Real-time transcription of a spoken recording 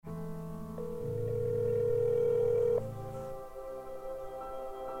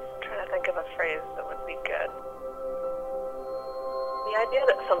phrase that would be good. The idea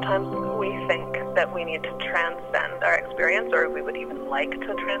that sometimes we think that we need to transcend our experience, or we would even like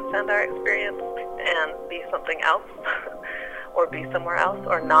to transcend our experience and be something else, or be somewhere else,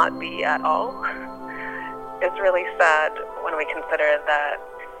 or not be at all, is really sad when we consider that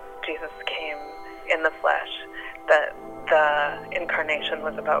Jesus came in the flesh, that the incarnation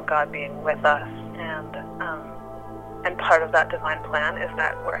was about God being with us, and part of that divine plan is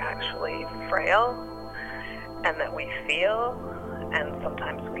that we're actually frail, and that we feel, and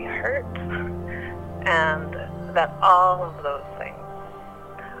sometimes we hurt, and that all of those things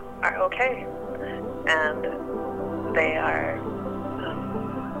are okay, and they are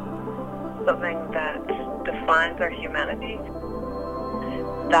something that defines our humanity,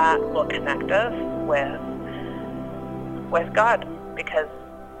 that will connect us with God, because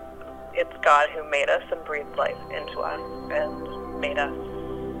it's God who made us and breathed life into us and made us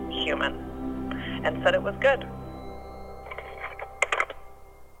human and said it was good.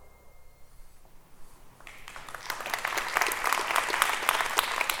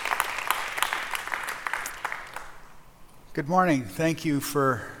 Good morning. Thank you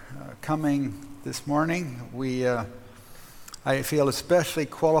for coming this morning. I feel especially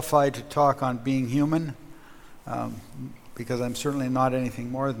qualified to talk on being human because I'm certainly not anything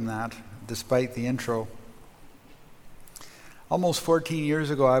more than that, despite the intro. Almost 14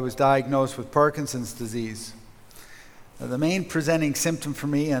 years ago, I was diagnosed with Parkinson's disease. The main presenting symptom for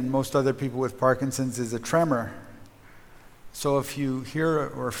me and most other people with Parkinson's is a tremor. So if you hear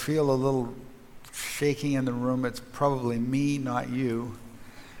or feel a little shaking in the room, it's probably me, not you,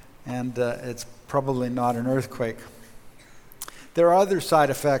 and it's probably not an earthquake. There are other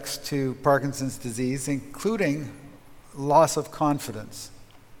side effects to Parkinson's disease, including loss of confidence.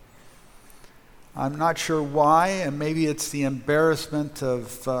 I'm not sure why, and maybe it's the embarrassment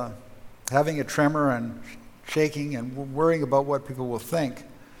of having a tremor and shaking and worrying about what people will think.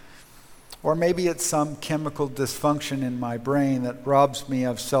 Or maybe it's some chemical dysfunction in my brain that robs me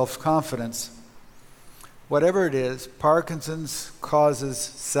of self-confidence. Whatever it is, Parkinson's causes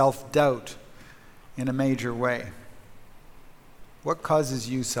self-doubt in a major way. What causes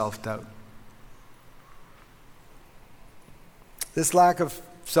you self-doubt? This lack of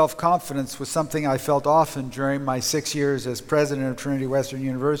self-confidence was something I felt often during my 6 years as president of Trinity Western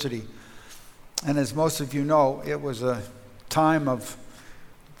University. And as most of you know, it was a time of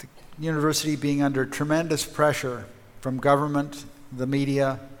the university being under tremendous pressure from government, the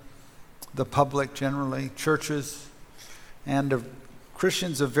media, the public generally, churches, and of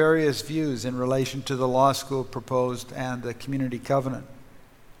Christians of various views in relation to the law school proposed and the community covenant.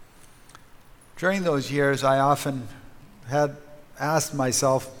 During those years, I often had asked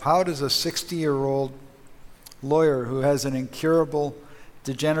myself, how does a 60-year-old lawyer who has an incurable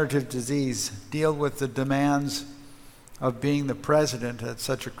degenerative disease deal with the demands of being the president at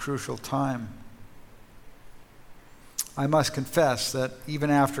such a crucial time? I must confess that even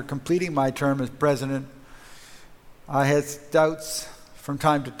after completing my term as president, I had doubts from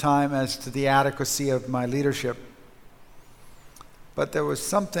time to time as to the adequacy of my leadership. But there was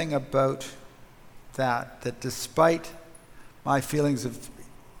something about that despite my feelings of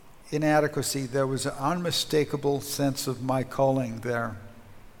inadequacy, there was an unmistakable sense of my calling there.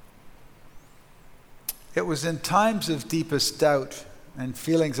 It was in times of deepest doubt and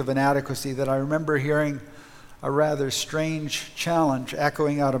feelings of inadequacy that I remember hearing a rather strange challenge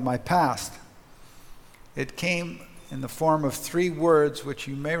echoing out of my past. It came in the form of 3 words which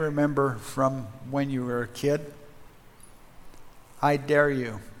you may remember from when you were a kid. I dare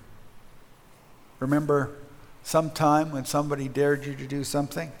you. Remember some time when somebody dared you to do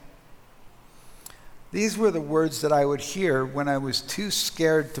something? These were the words that I would hear when I was too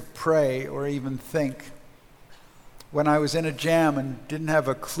scared to pray or even think, when I was in a jam and didn't have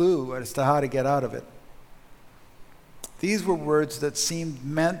a clue as to how to get out of it. These were words that seemed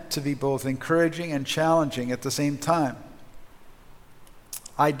meant to be both encouraging and challenging at the same time.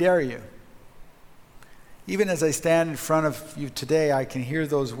 I dare you. Even as I stand in front of you today, I can hear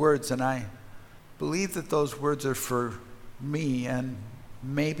those words, and I believe that those words are for me and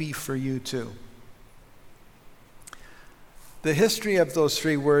maybe for you too. The history of those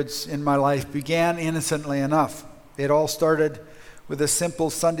 3 words in my life began innocently enough. It all started with a simple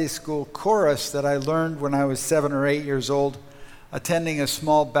Sunday school chorus that I learned when I was 7 or 8 years old, attending a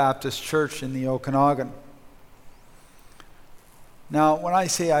small Baptist church in the Okanagan. Now, when I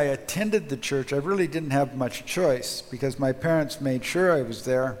say I attended the church, I really didn't have much choice because my parents made sure I was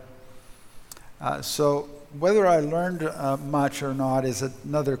there. So whether I learned much or not is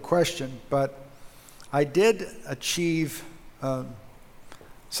another question, but I did achieve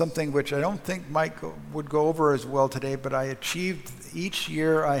something which I don't think would go over as well today, but I achieved each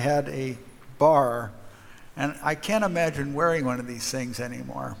year I had a bar, and I can't imagine wearing one of these things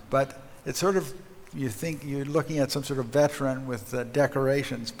anymore, but it's sort of, you think you're looking at some sort of veteran with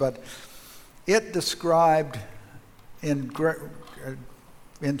decorations, but it described in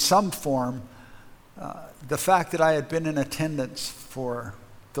some form the fact that I had been in attendance for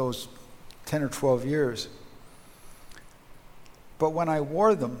those 10 or 12 years. But when I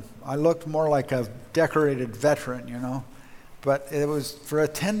wore them, I looked more like a decorated veteran, you know. But it was for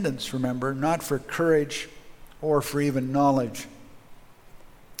attendance, remember, not for courage or for even knowledge.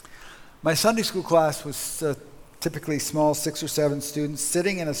 My Sunday school class was typically small, 6 or 7 students,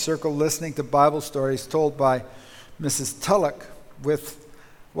 sitting in a circle listening to Bible stories told by Mrs. Tulloch,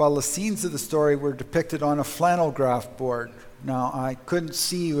 while the scenes of the story were depicted on a flannel graph board. Now, I couldn't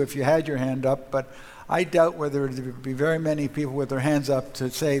see you if you had your hand up, but I doubt whether there would be very many people with their hands up to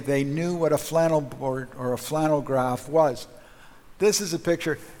say they knew what a flannel board or a flannel graph was. This is a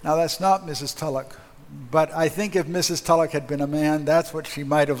picture. Now, that's not Mrs. Tulloch, but I think if Mrs. Tulloch had been a man, that's what she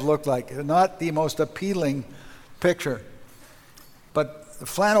might have looked like. Not the most appealing picture. But the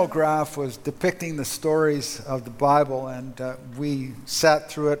flannel graph was depicting the stories of the Bible, and we sat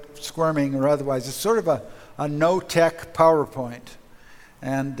through it squirming or otherwise. It's sort of a no-tech PowerPoint.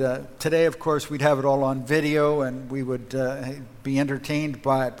 And today, of course, we'd have it all on video and we would be entertained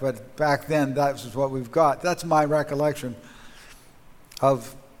by it. But back then, that was what we've got. That's my recollection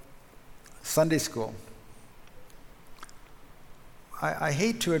of Sunday school. I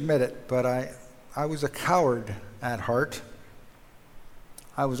hate to admit it, but I was a coward at heart.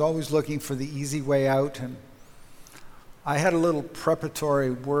 I was always looking for the easy way out, and I had a little preparatory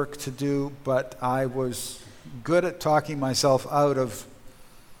work to do, but I was good at talking myself out of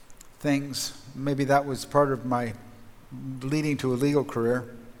things. Maybe that was part of my leading to a legal career.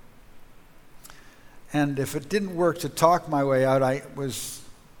 And if it didn't work to talk my way out, I was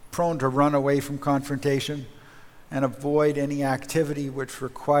prone to run away from confrontation and avoid any activity which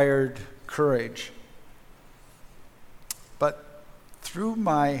required courage. But through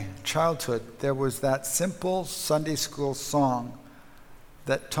my childhood, there was that simple Sunday school song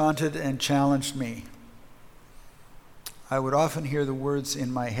that taunted and challenged me. I would often hear the words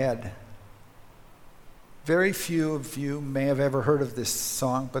in my head. Very few of you may have ever heard of this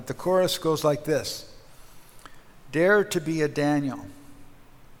song, but the chorus goes like this. Dare to be a Daniel.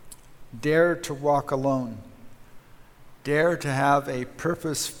 Dare to walk alone. Dare to have a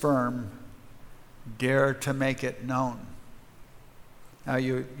purpose firm. Dare to make it known. Now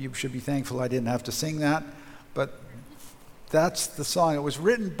you should be thankful I didn't have to sing that, but that's the song. It was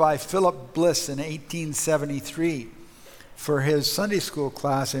written by Philip Bliss in 1873 for his Sunday school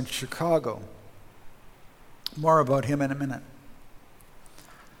class in Chicago. More about him in a minute.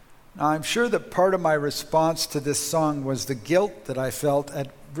 Now, I'm sure that part of my response to this song was the guilt that I felt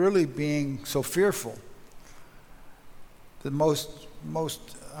at really being so fearful. But most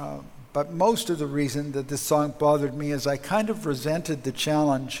of the reason that this song bothered me is I kind of resented the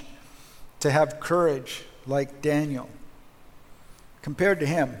challenge to have courage like Daniel. Compared to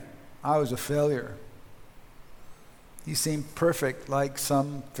him, I was a failure. He seemed perfect, like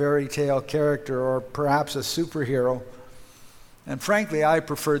some fairy tale character or perhaps a superhero. And frankly, I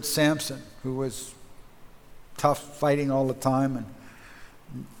preferred Samson, who was tough, fighting all the time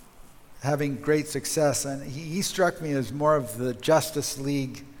and having great success. And he struck me as more of the Justice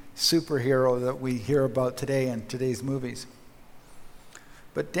League superhero that we hear about today in today's movies.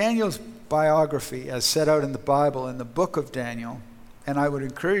 But Daniel's biography, as set out in the Bible, in the book of Daniel, and I would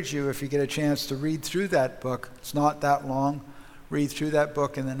encourage you, if you get a chance, to read through that book. It's not that long. Read through that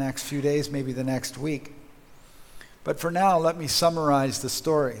book in the next few days, maybe the next week. But for now, let me summarize the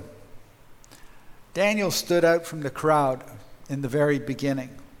story. Daniel stood out from the crowd in the very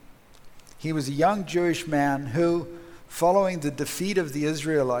beginning. He was a young Jewish man who, following the defeat of the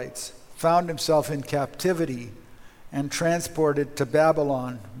Israelites, found himself in captivity and transported to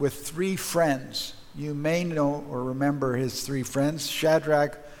Babylon with 3 friends. You may know or remember his 3 friends,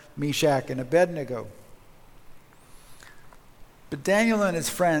 Shadrach, Meshach, and Abednego. But Daniel and his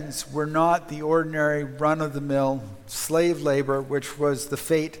friends were not the ordinary run-of-the-mill slave labor, which was the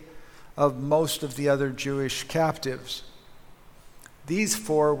fate of most of the other Jewish captives. These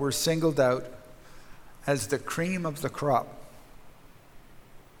 4 were singled out as the cream of the crop.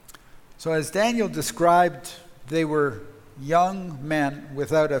 So as Daniel described, they were young men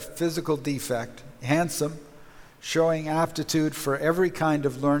without a physical defect, handsome, showing aptitude for every kind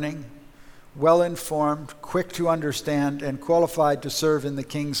of learning, well-informed, quick to understand, and qualified to serve in the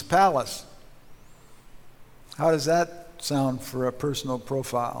king's palace. How does that sound for a personal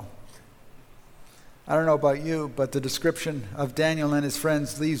profile? I don't know about you, but the description of Daniel and his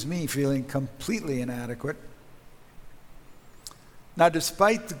friends leaves me feeling completely inadequate. Now,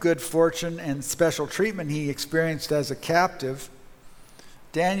 despite the good fortune and special treatment he experienced as a captive,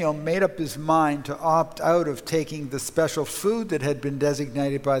 Daniel made up his mind to opt out of taking the special food that had been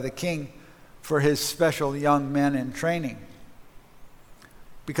designated by the king for his special young men in training.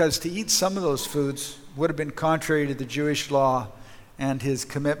 Because to eat some of those foods would have been contrary to the Jewish law and his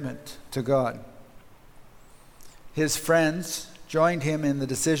commitment to God. His friends joined him in the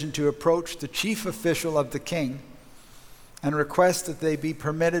decision to approach the chief official of the king and request that they be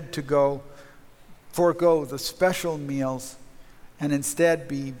permitted to forego the special meals and instead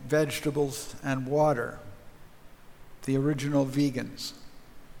be vegetables and water, the original vegans.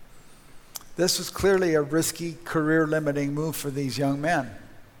 This was clearly a risky, career-limiting move for these young men.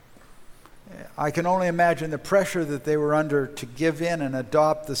 I can only imagine the pressure that they were under to give in and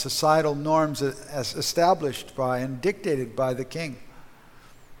adopt the societal norms as established by and dictated by the king.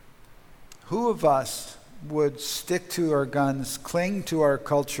 Who of us would stick to our guns, cling to our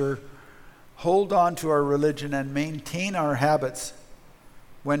culture, hold on to our religion, and maintain our habits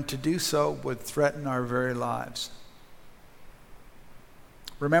when to do so would threaten our very lives?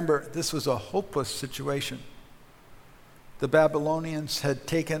 Remember, this was a hopeless situation. The Babylonians had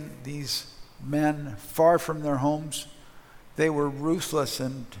taken these men far from their homes. They were ruthless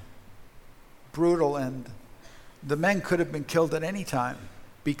and brutal, and the men could have been killed at any time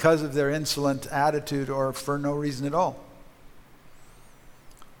because of their insolent attitude or for no reason at all.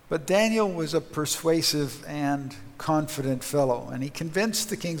 But Daniel was a persuasive and confident fellow, and he convinced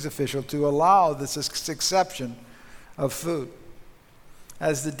the king's official to allow this exception of food.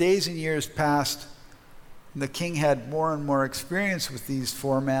 As the days and years passed, the king had more and more experience with these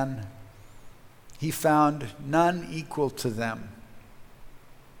four men. He found none equal to them.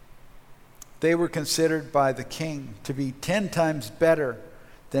 They were considered by the king to be 10 times better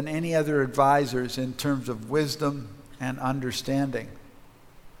than any other advisors in terms of wisdom and understanding.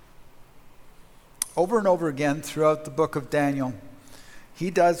 Over and over again throughout the book of Daniel,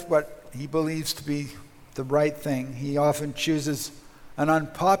 he does what he believes to be the right thing. He often chooses an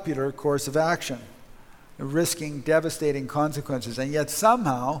unpopular course of action, risking devastating consequences, and yet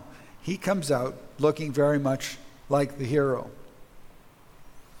somehow he comes out looking very much like the hero.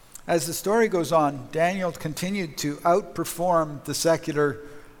 As the story goes on, Daniel continued to outperform the secular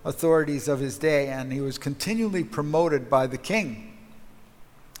authorities of his day, and he was continually promoted by the king.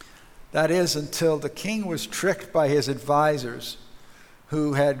 That is, until the king was tricked by his advisors,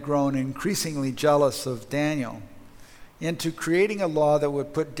 who had grown increasingly jealous of Daniel, into creating a law that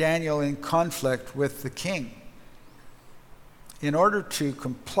would put Daniel in conflict with the king. In order to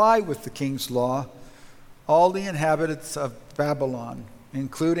comply with the king's law, all the inhabitants of Babylon,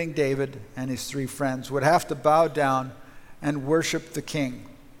 including David and his 3 friends, would have to bow down and worship the king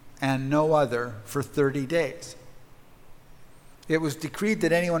and no other for 30 days. It was decreed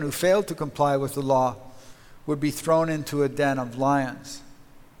that anyone who failed to comply with the law would be thrown into a den of lions.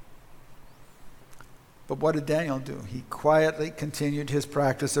 But what did Daniel do? He quietly continued his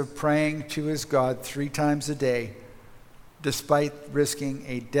practice of praying to his God 3 times a day, despite risking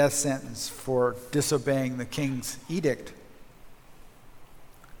a death sentence for disobeying the king's edict.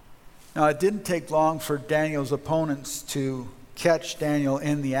 Now, it didn't take long for Daniel's opponents to catch Daniel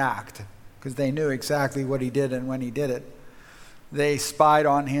in the act, because they knew exactly what he did and when he did it. They spied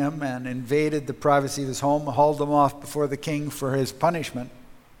on him and invaded the privacy of his home, hauled him off before the king for his punishment.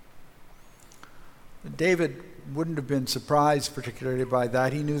 David wouldn't have been surprised particularly by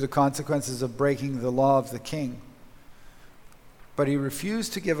that. He knew the consequences of breaking the law of the king. But he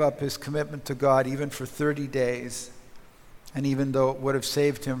refused to give up his commitment to God even for 30 days, and even though it would have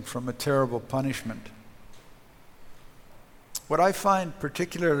saved him from a terrible punishment. What I find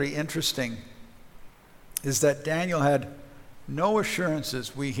particularly interesting is that Daniel had no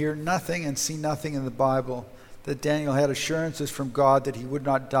assurances. We hear nothing and see nothing in the Bible that Daniel had assurances from God that he would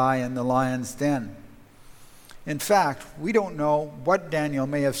not die in the lion's den. In fact, we don't know what Daniel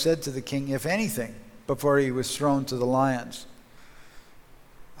may have said to the king, if anything, before he was thrown to the lions.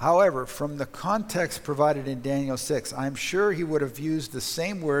 However, from the context provided in Daniel 6, I'm sure he would have used the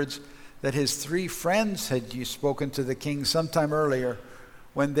same words that his 3 friends had spoken to the king sometime earlier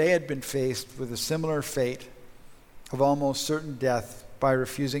when they had been faced with a similar fate of almost certain death by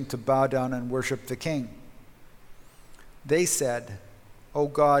refusing to bow down and worship the king. They said, "O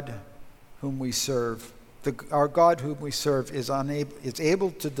God whom we serve, our God whom we serve is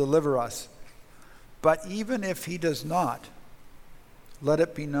able to deliver us. But even if he does not, let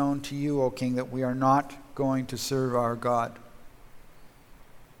it be known to you, O king, that we are not going to serve our God.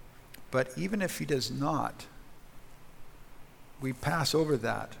 But even if he does not, we pass over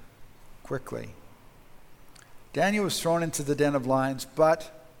that quickly. Daniel was thrown into the den of lions,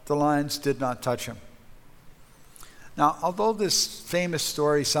 but the lions did not touch him. Now, although this famous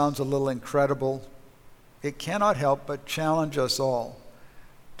story sounds a little incredible, it cannot help but challenge us all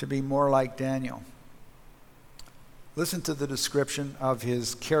to be more like Daniel. Listen to the description of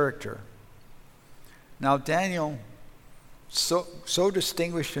his character. Now, Daniel so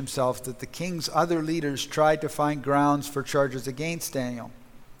distinguished himself that the king's other leaders tried to find grounds for charges against Daniel,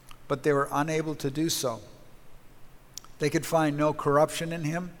 but they were unable to do so. They could find no corruption in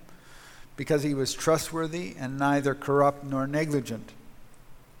him because he was trustworthy and neither corrupt nor negligent.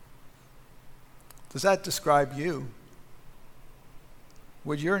 Does that describe you?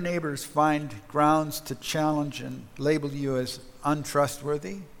 Would your neighbors find grounds to challenge and label you as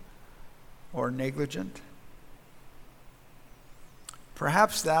untrustworthy or negligent?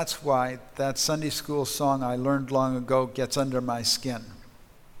 Perhaps that's why that Sunday school song I learned long ago gets under my skin.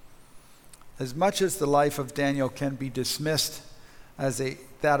 As much as the life of Daniel can be dismissed as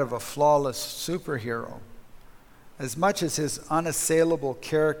that of a flawless superhero, as much as his unassailable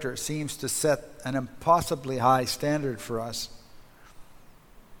character seems to set an impossibly high standard for us,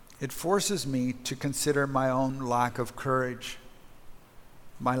 it forces me to consider my own lack of courage,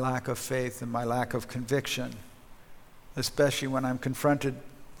 my lack of faith, and my lack of conviction, especially when I'm confronted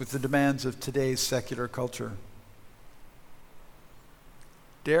with the demands of today's secular culture.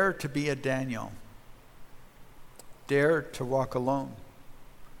 Dare to be a Daniel. Dare to walk alone.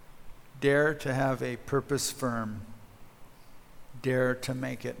 Dare to have a purpose firm. Dare to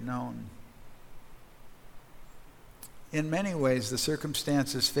make it known. In many ways, the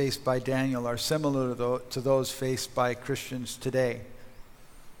circumstances faced by Daniel are similar to those faced by Christians today.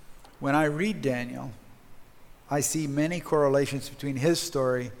 When I read Daniel, I see many correlations between his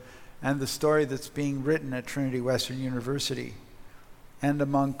story and the story that's being written at Trinity Western University and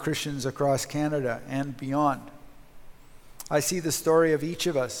among Christians across Canada and beyond. I see the story of each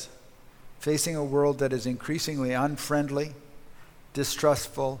of us facing a world that is increasingly unfriendly,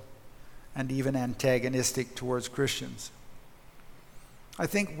 distrustful, and even antagonistic towards Christians. I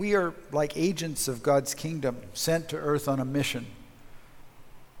think we are like agents of God's kingdom sent to earth on a mission.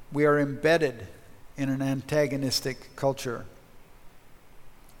 We are embedded in an antagonistic culture.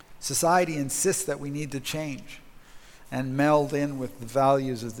 Society insists that we need to change and meld in with the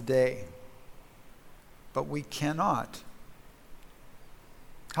values of the day. But we cannot.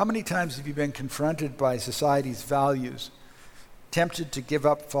 How many times have you been confronted by society's values, tempted to give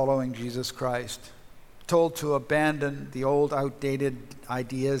up following Jesus Christ, told to abandon the old outdated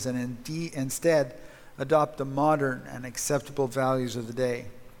ideas and instead adopt the modern and acceptable values of the day?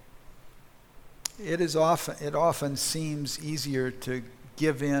 It often seems easier to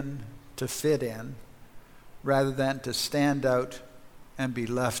give in to fit in rather than to stand out and be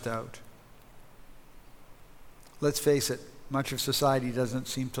left out. Let's face it, much of society doesn't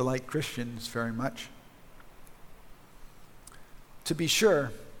seem to like Christians very much. To be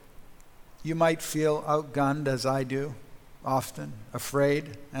sure, you might feel outgunned as I do, often,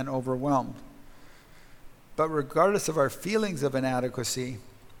 afraid and overwhelmed. But regardless of our feelings of inadequacy,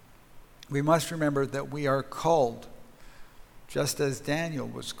 we must remember that we are called, just as Daniel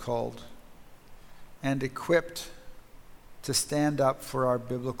was called, and equipped to stand up for our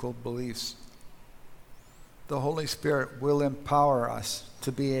biblical beliefs. The Holy Spirit will empower us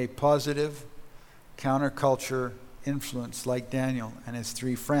to be a positive counterculture influence like Daniel and his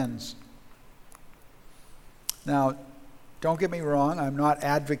 3 friends. Now, don't get me wrong, I'm not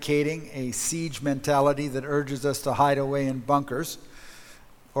advocating a siege mentality that urges us to hide away in bunkers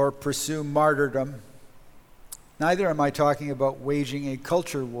or pursue martyrdom. Neither am I talking about waging a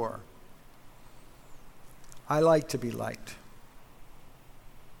culture war. I like to be liked.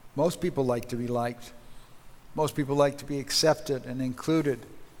 Most people like to be liked. Most people like to be accepted and included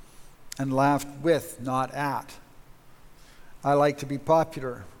and laughed with, not at. I like to be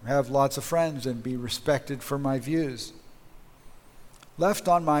popular, have lots of friends, and be respected for my views. Left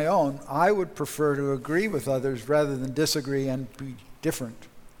on my own, I would prefer to agree with others rather than disagree and be different.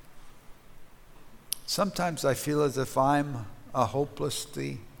 Sometimes I feel as if I'm a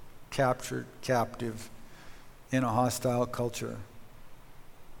hopelessly captured captive in a hostile culture.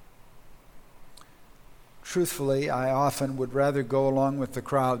 Truthfully, I often would rather go along with the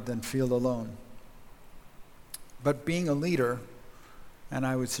crowd than feel alone. But being a leader, and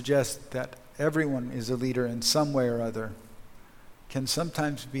I would suggest that everyone is a leader in some way or other, can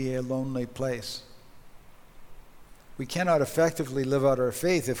sometimes be a lonely place. We cannot effectively live out our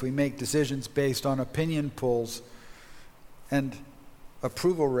faith if we make decisions based on opinion polls and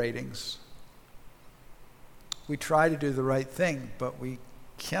approval ratings. We try to do the right thing, but we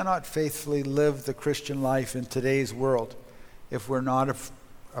cannot faithfully live the Christian life in today's world if we're not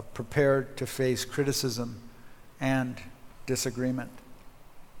prepared to face criticism and disagreement.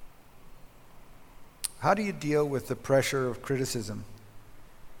 How do you deal with the pressure of criticism?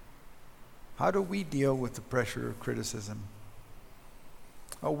 How do we deal with the pressure of criticism?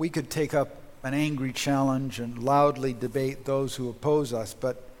 Oh, we could take up an angry challenge and loudly debate those who oppose us,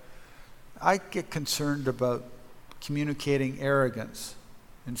 but I get concerned about communicating arrogance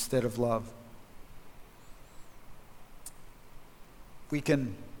instead of love. We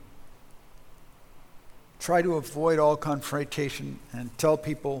can try to avoid all confrontation and tell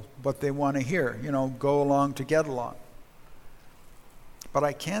people what they want to hear, go along to get along. But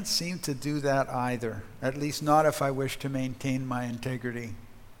I can't seem to do that either, at least not if I wish to maintain my integrity.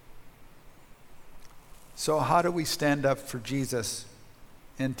 So how do we stand up for Jesus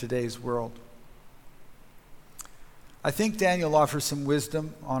in today's world? I think Daniel offers some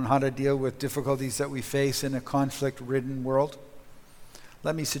wisdom on how to deal with difficulties that we face in a conflict-ridden world.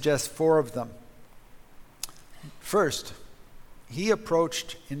 Let me suggest 4 of them. First, he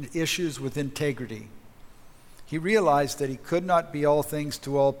approached issues with integrity. He realized that he could not be all things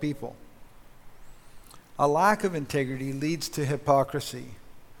to all people. A lack of integrity leads to hypocrisy.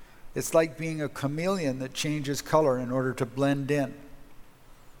 It's like being a chameleon that changes color in order to blend in.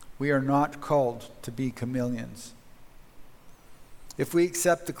 We are not called to be chameleons. If we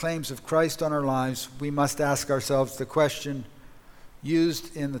accept the claims of Christ on our lives, we must ask ourselves the question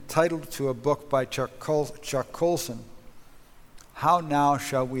used in the title to a book by Chuck Colson, "How now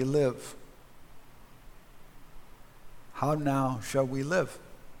shall we live?" How now shall we live?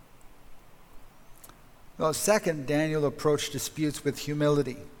 Well, second, Daniel approached disputes with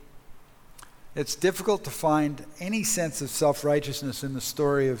humility. It's difficult to find any sense of self-righteousness in the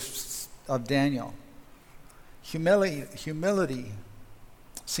story of Daniel. Humility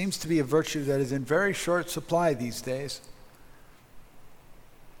seems to be a virtue that is in very short supply these days.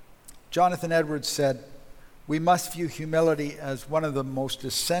 Jonathan Edwards said, "We must view humility as one of the most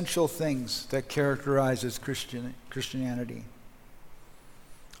essential things that characterizes Christianity."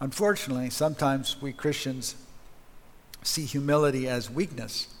 Unfortunately, sometimes we Christians see humility as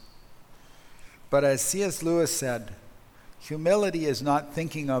weakness. But as C.S. Lewis said, humility is not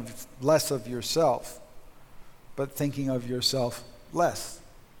thinking of less of yourself, but thinking of yourself less.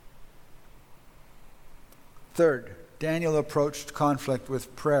 Third, Daniel approached conflict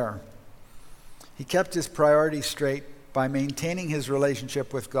with prayer. He kept his priorities straight by maintaining his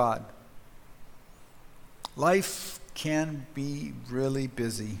relationship with God. Life can be really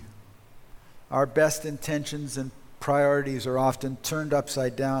busy. Our best intentions and priorities are often turned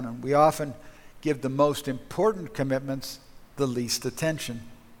upside down, and we often give the most important commitments the least attention.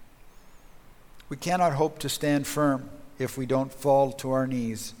 We cannot hope to stand firm if we don't fall to our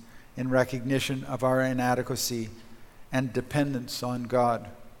knees in recognition of our inadequacy and dependence on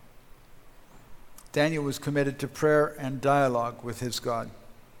God. Daniel was committed to prayer and dialogue with his God.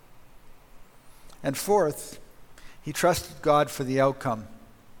 And fourth, he trusted God for the outcome,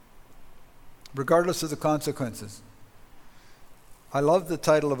 regardless of the consequences. I love the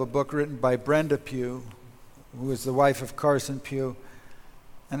title of a book written by Brenda Pugh, who is the wife of Carson Pugh,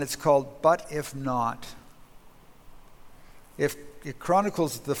 and it's called But If Not. It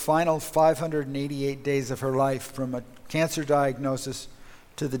chronicles the final 588 days of her life from a cancer diagnosis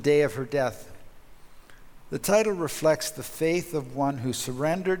to the day of her death. The title reflects the faith of one who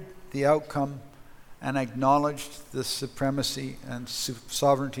surrendered the outcome and acknowledged the supremacy and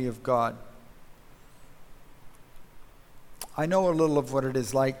sovereignty of God. I know a little of what it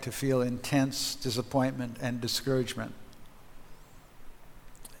is like to feel intense disappointment and discouragement.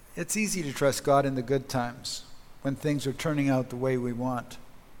 It's easy to trust God in the good times, when things are turning out the way we want.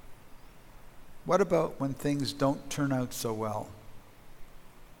 What about when things don't turn out so well?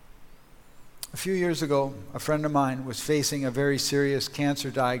 A few years ago, a friend of mine was facing a very serious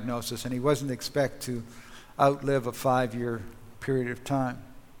cancer diagnosis, and he wasn't expected to outlive a 5-year period of time.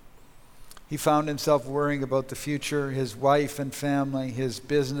 He found himself worrying about the future, his wife and family, his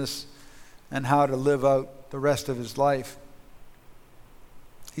business, and how to live out the rest of his life.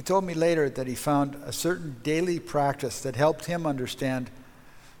 He told me later that he found a certain daily practice that helped him understand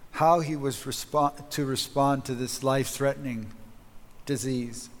how he was to respond to this life-threatening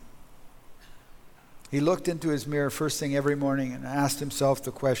disease. He looked into his mirror first thing every morning and asked himself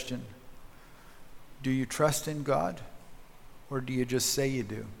the question, do you trust in God, or do you just say you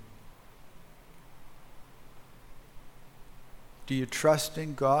do? Do you trust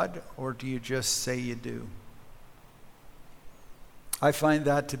in God, or do you just say you do? I find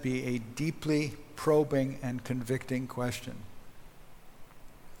that to be a deeply probing and convicting question.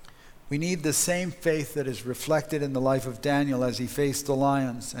 We need the same faith that is reflected in the life of Daniel as he faced the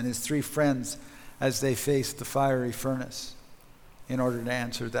lions, and his 3 friends as they faced the fiery furnace, in order to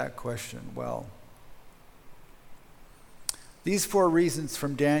answer that question well. These 4 reasons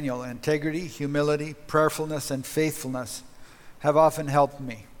from Daniel, integrity, humility, prayerfulness, and faithfulness, have often helped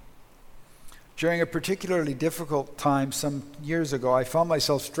me. During a particularly difficult time some years ago, I found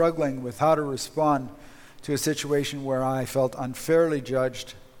myself struggling with how to respond to a situation where I felt unfairly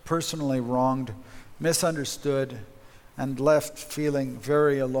judged, personally wronged, misunderstood, and left feeling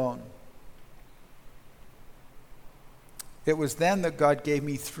very alone. It was then that God gave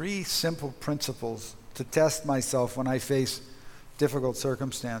me 3 simple principles to test myself when I face difficult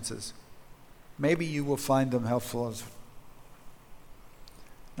circumstances. Maybe you will find them helpful as well.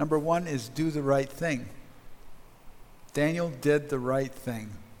 Number 1 is do the right thing. Daniel did the right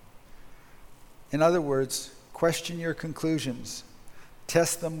thing. In other words, question your conclusions.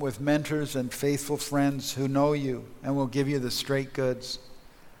 Test them with mentors and faithful friends who know you and will give you the straight goods.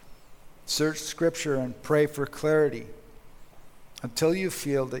 Search Scripture and pray for clarity until you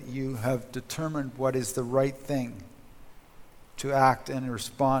feel that you have determined what is the right thing to act and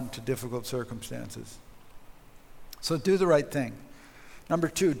respond to difficult circumstances. So do the right thing. Number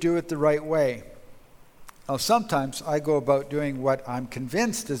 2, do it the right way. Now, sometimes I go about doing what I'm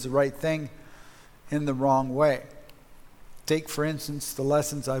convinced is the right thing in the wrong way. Take, for instance, the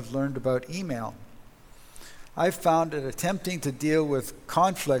lessons I've learned about email. I've found that attempting to deal with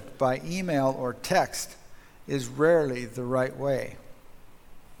conflict by email or text is rarely the right way.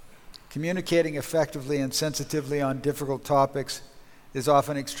 Communicating effectively and sensitively on difficult topics is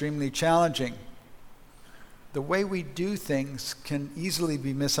often extremely challenging. The way we do things can easily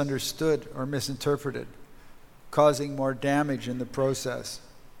be misunderstood or misinterpreted, causing more damage in the process.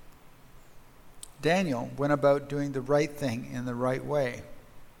 Daniel went about doing the right thing in the right way.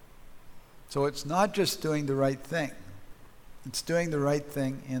 So it's not just doing the right thing. It's doing the right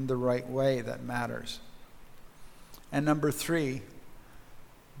thing in the right way that matters. And number 3,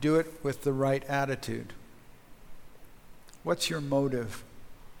 do it with the right attitude. What's your motive?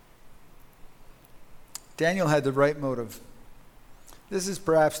 Daniel had the right motive. This is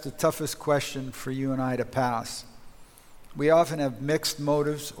perhaps the toughest question for you and I to pass. We often have mixed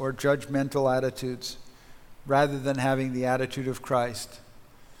motives or judgmental attitudes rather than having the attitude of Christ,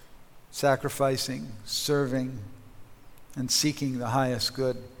 sacrificing, serving, and seeking the highest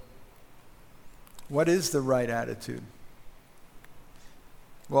good. What is the right attitude?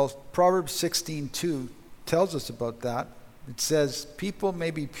 Well, Proverbs 16:2 tells us about that. It says, people may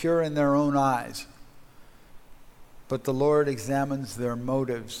be pure in their own eyes, but the Lord examines their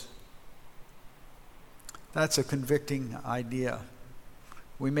motives. That's a convicting idea.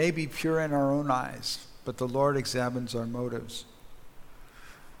 We may be pure in our own eyes, but the Lord examines our motives.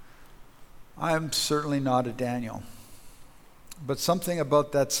 I'm certainly not a Daniel, but something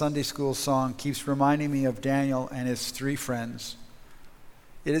about that Sunday school song keeps reminding me of Daniel and his 3 friends.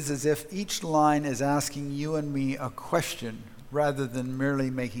 It is as if each line is asking you and me a question rather than merely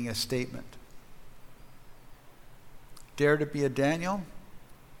making a statement. Dare to be a Daniel?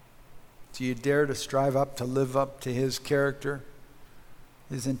 Do you dare to strive up to live up to his character,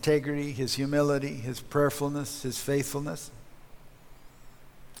 his integrity, his humility, his prayerfulness, his faithfulness?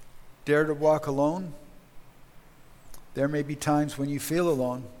 Dare to walk alone? There may be times when you feel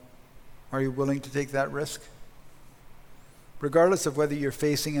alone. Are you willing to take that risk? Regardless of whether you're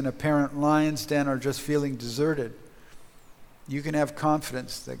facing an apparent lion's den or just feeling deserted, you can have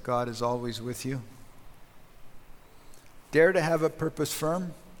confidence that God is always with you. Dare to have a purpose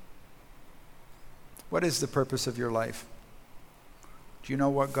firm? What is the purpose of your life? Do you know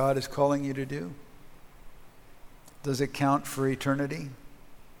what God is calling you to do? Does it count for eternity?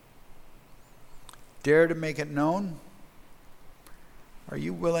 Dare to make it known? Are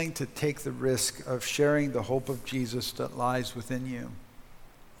you willing to take the risk of sharing the hope of Jesus that lies within you?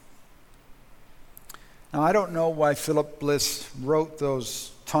 Now, I don't know why Philip Bliss wrote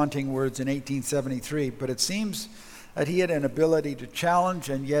those taunting words in 1873, but it seems that he had an ability to challenge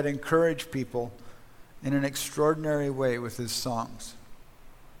and yet encourage people in an extraordinary way with his songs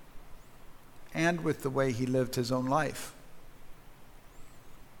and with the way he lived his own life.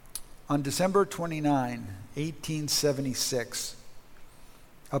 On December 29, 1876,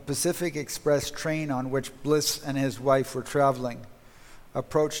 a Pacific Express train on which Bliss and his wife were traveling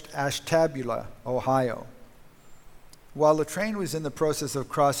approached Ashtabula, Ohio. While the train was in the process of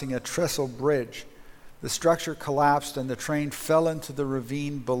crossing a trestle bridge, The structure collapsed and the train fell into the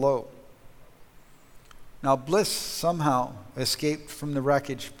ravine below. Now Bliss somehow escaped from the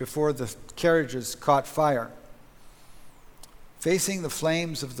wreckage before the carriages caught fire. Facing the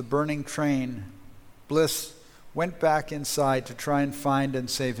flames of the burning train, Bliss went back inside to try and find and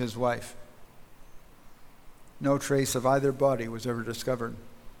save his wife. No trace of either body was ever discovered.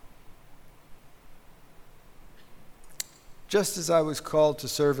 Just as I was called to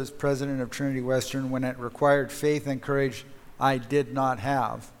serve as president of Trinity Western when it required faith and courage I did not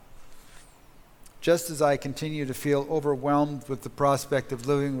have, just as I continue to feel overwhelmed with the prospect of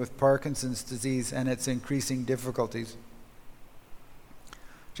living with Parkinson's disease and its increasing difficulties,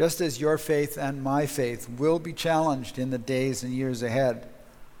 just as your faith and my faith will be challenged in the days and years ahead,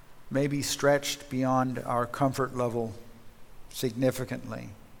 may be stretched beyond our comfort level significantly.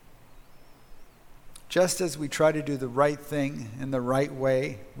 Just as we try to do the right thing in the right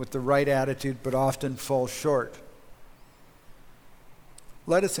way with the right attitude but often fall short,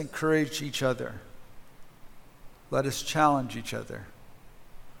 let us encourage each other. Let us challenge each other.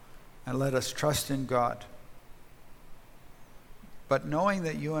 And let us trust in God. But knowing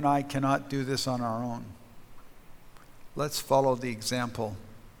that you and I cannot do this on our own, let's follow the example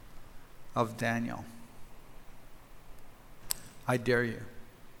of Daniel. I dare you.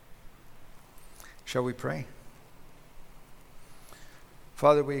 Shall we pray?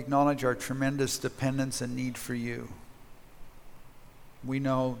 Father, we acknowledge our tremendous dependence and need for you. We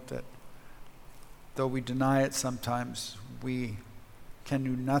know that though we deny it sometimes, we can do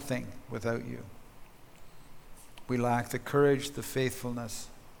nothing without you. We lack the courage, the faithfulness.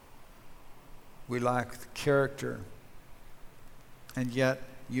 We lack the character. And yet,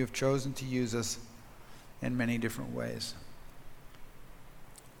 you have chosen to use us in many different ways.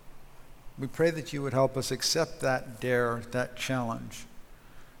 We pray that you would help us accept that dare, that challenge,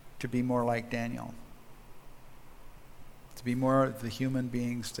 to be more like Daniel. To be more the human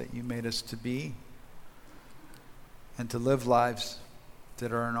beings that you made us to be, and to live lives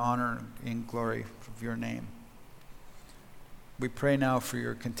that are in honor and glory of your name. We pray now for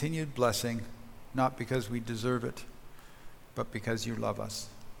your continued blessing, not because we deserve it, but because you love us.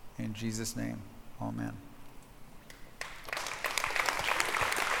 In Jesus' name, amen.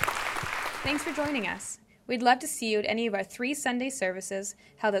 Thanks for joining us. We'd love to see you at any of our 3 Sunday services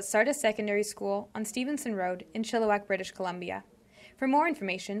held at Sardis Secondary School on Stevenson Road in Chilliwack, British Columbia. For more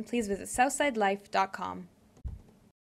information, please visit southsidelife.com.